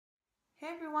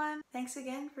Hey everyone! Thanks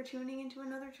again for tuning into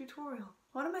another tutorial.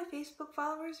 One of my Facebook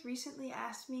followers recently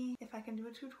asked me if I can do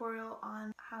a tutorial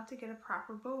on how to get a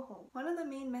proper bow hold. One of the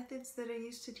main methods that I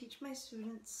use to teach my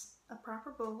students a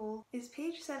proper bow hold is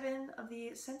page 7 of the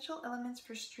Essential Elements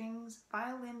for Strings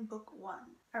Violin Book 1.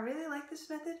 I really like this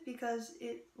method because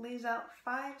it lays out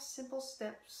 5 simple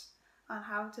steps on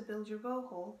how to build your bow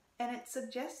hold, and it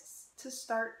suggests to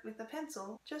start with a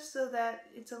pencil just so that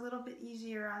it's a little bit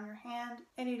easier on your hand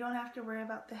and you don't have to worry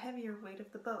about the heavier weight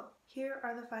of the bow. Here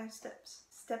are the 5 steps.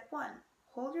 Step 1.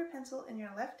 Hold your pencil in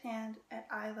your left hand at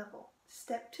eye level.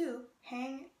 Step 2.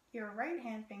 Hang your right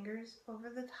hand fingers over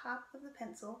the top of the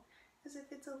pencil as if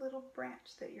it's a little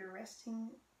branch that you're resting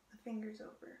the fingers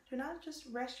over. Do not just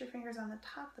rest your fingers on the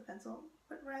top of the pencil,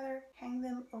 but rather hang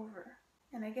them over.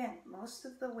 And again, most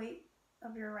of the weight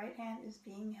of your right hand is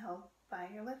being held by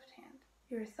your left hand.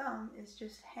 Your thumb is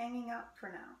just hanging out for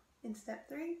now. In step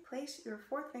 3, place your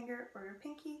 4th finger or your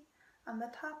pinky on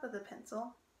the top of the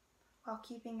pencil while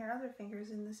keeping your other fingers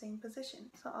in the same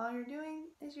position. So all you're doing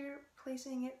is you're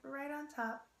placing it right on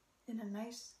top in a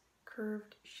nice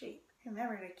curved shape.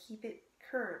 Remember to keep it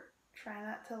curved. Try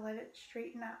not to let it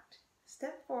straighten out.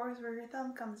 Step 4 is where your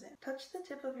thumb comes in. Touch the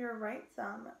tip of your right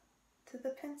thumb to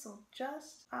the pencil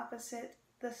just opposite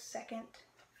the 2nd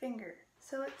finger.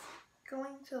 So it's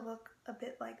going to look a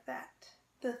bit like that.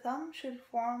 The thumb should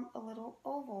form a little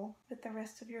oval with the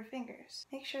rest of your fingers.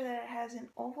 Make sure that it has an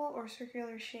oval or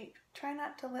circular shape. Try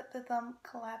not to let the thumb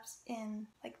collapse in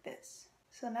like this.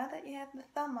 So now that you have the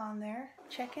thumb on there,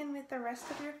 check in with the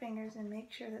rest of your fingers and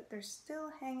make sure that they're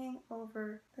still hanging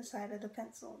over the side of the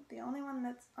pencil. The only one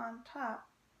that's on top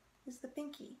is the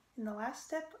pinky. In the last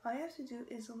step, all you have to do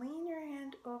is lean your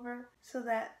hand over so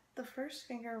that the 1st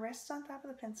finger rests on top of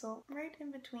the pencil right in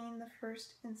between the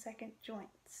 1st and 2nd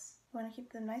joints. You want to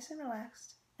keep them nice and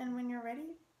relaxed, and when you're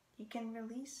ready, you can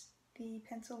release the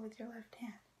pencil with your left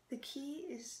hand. The key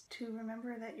is to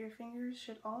remember that your fingers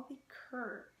should all be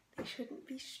curved. They shouldn't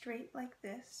be straight like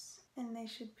this, and they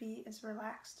should be as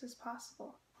relaxed as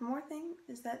possible. One more thing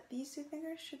is that these 2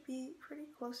 fingers should be pretty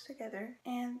close together,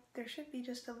 and there should be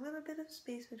just a little bit of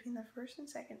space between the 1st and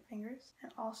 2nd fingers,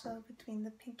 and also between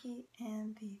the pinky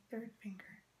and the 3rd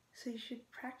finger. So you should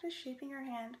practice shaping your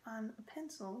hand on a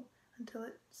pencil until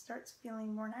it starts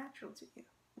feeling more natural to you.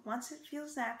 Once it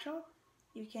feels natural,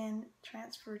 you can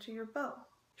transfer to your bow.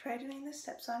 Try doing the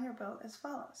steps on your bow as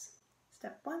follows.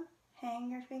 Step 1.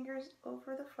 Hang your fingers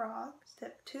over the frog.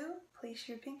 Step 2. Place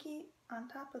your pinky on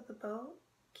top of the bow,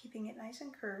 keeping it nice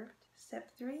and curved. Step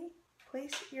 3,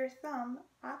 place your thumb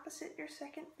opposite your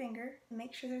 2nd finger and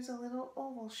make sure there's a little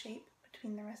oval shape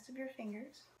between the rest of your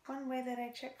fingers. One way that I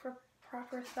check for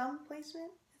proper thumb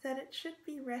placement is that it should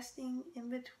be resting in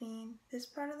between this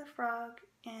part of the frog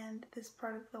and this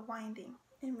part of the winding.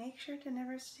 And make sure to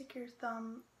never stick your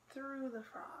thumb through the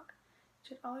frog. It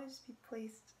should always be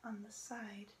placed on the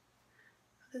side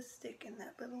of the stick in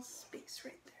that little space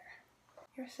right there.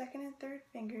 Your 2nd and 3rd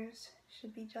fingers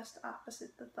should be just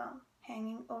opposite the thumb,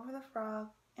 hanging over the frog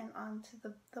and onto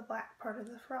the black part of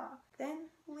the frog. Then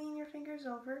lean your fingers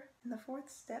over in the 4th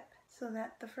step so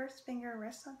that the 1st finger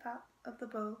rests on top of the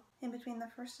bow in between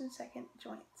the 1st and 2nd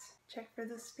joints. Check for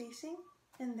the spacing,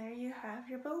 and there you have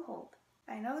your bow hold.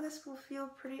 I know this will feel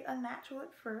pretty unnatural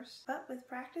at first, but with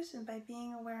practice and by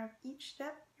being aware of each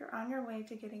step, you're on your way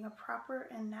to getting a proper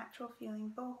and natural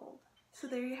feeling bow hold. So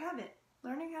there you have it.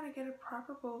 Learning how to get a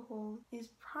proper bow hold is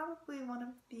probably one of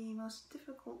the most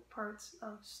difficult parts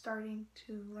of starting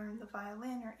to learn the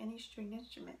violin or any stringed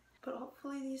instrument. But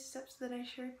hopefully these steps that I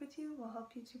shared with you will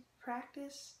help you to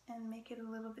practice and make it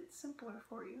a little bit simpler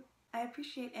for you. I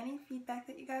appreciate any feedback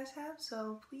that you guys have,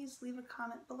 so please leave a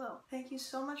comment below. Thank you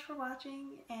so much for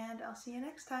watching, and I'll see you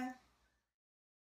next time.